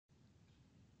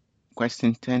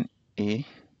question 10a,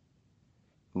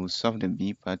 we'll solve the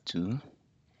B part too.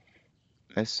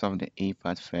 Let's solve the A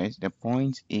part first. The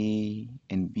points A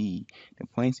and B, the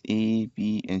points A,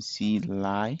 B, and C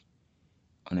lie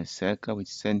on a circle with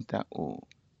center O.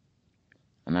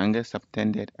 An angle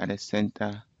subtended at the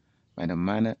center by the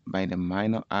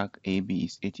minor arc AB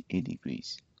is 88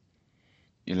 degrees.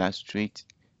 Illustrate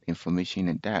the information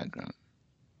in a diagram.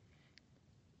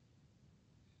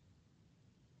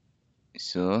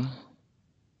 So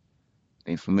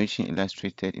the information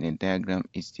illustrated in a diagram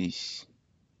is this.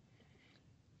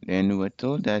 Then we were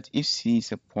told that if C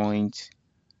is a point,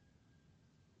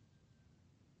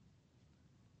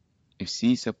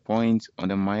 on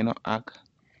the minor arc,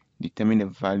 determine the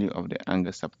value of the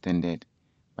angle subtended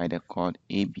by the chord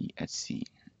AB at C.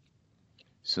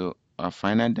 So our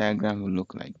final diagram will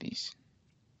look like this,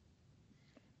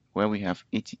 where we have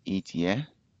 88 here,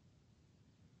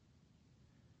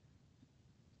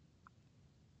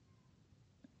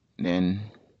 then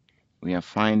we are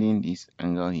finding this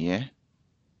angle here,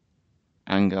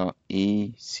 angle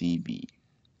ACB.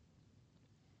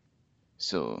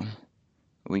 So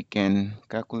we can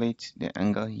calculate the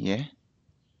angle here,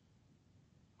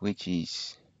 which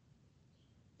is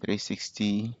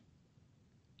 360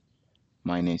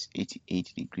 minus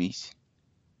 88 degrees,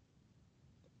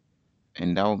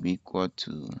 and that will be equal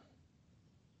to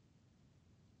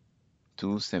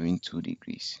 272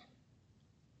 degrees.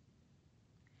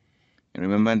 And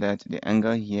remember that the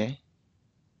angle here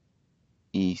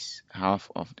is half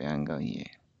of the angle here.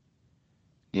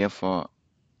 Therefore,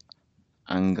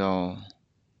 angle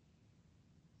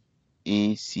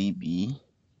ACB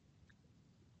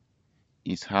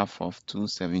is half of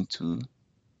 272,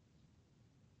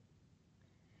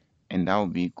 and that will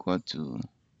be equal to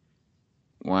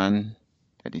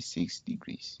 136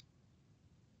 degrees.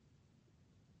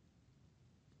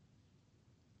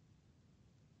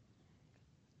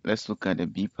 Let's look at the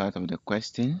B part of the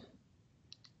question.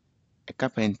 A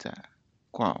carpenter,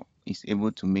 Q, is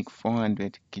able to make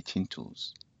 400 kitchen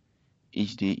tools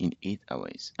each day in 8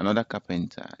 hours. Another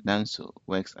carpenter, Danso,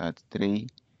 works at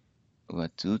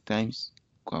 3/2 times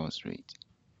Q's rate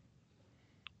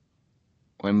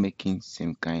when making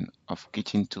same kind of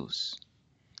kitchen tools.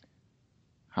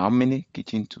 How many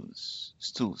kitchen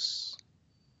stools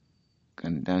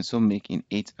can Danso make in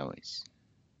 8 hours?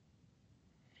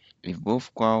 If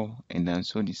both Q and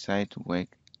Danso decide to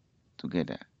work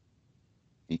together,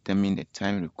 determine the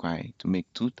time required to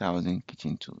make 2,000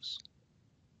 kitchen tools.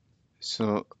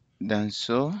 So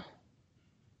Danso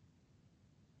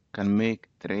can make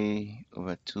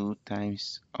 3/2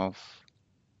 times of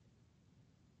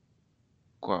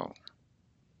Q.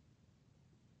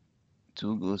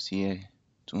 2 goes here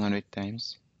 200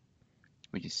 times,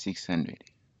 which is 600.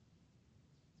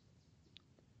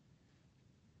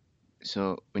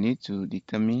 So we need to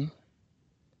determine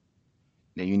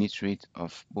the unit rate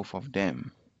of both of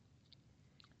them.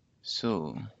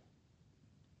 So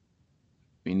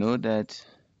we know that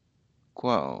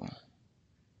Q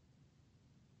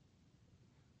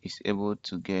is able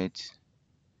to get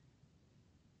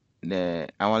the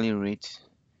hourly rate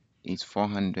is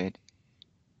 400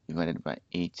 divided by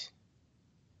 8,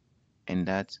 and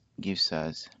that gives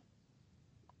us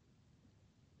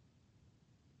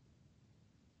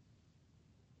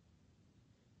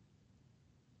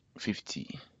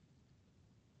 50.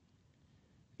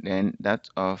 Then that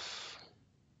of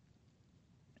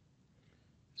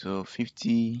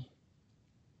 50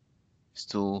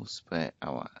 stools per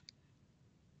hour.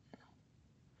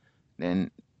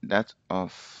 Then that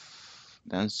of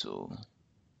Danso will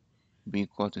be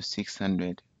equal to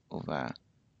 600 over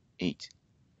 8,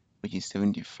 which is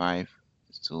 75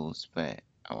 stools per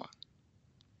hour.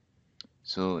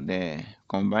 So the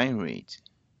combined rate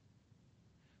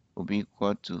will be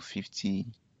equal to 50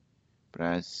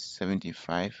 plus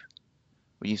 75,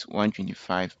 which is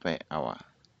 125 per hour.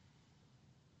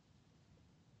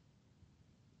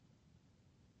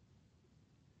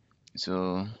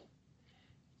 So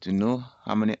to know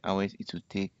how many hours it will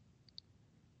take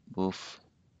both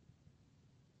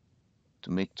to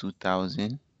make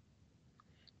 2,000,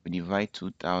 we divide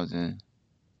 2,000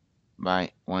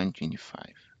 by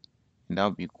 125, and that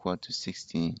will be equal to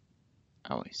 16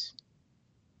 hours.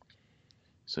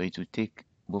 So it will take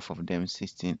both of them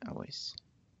 16 hours.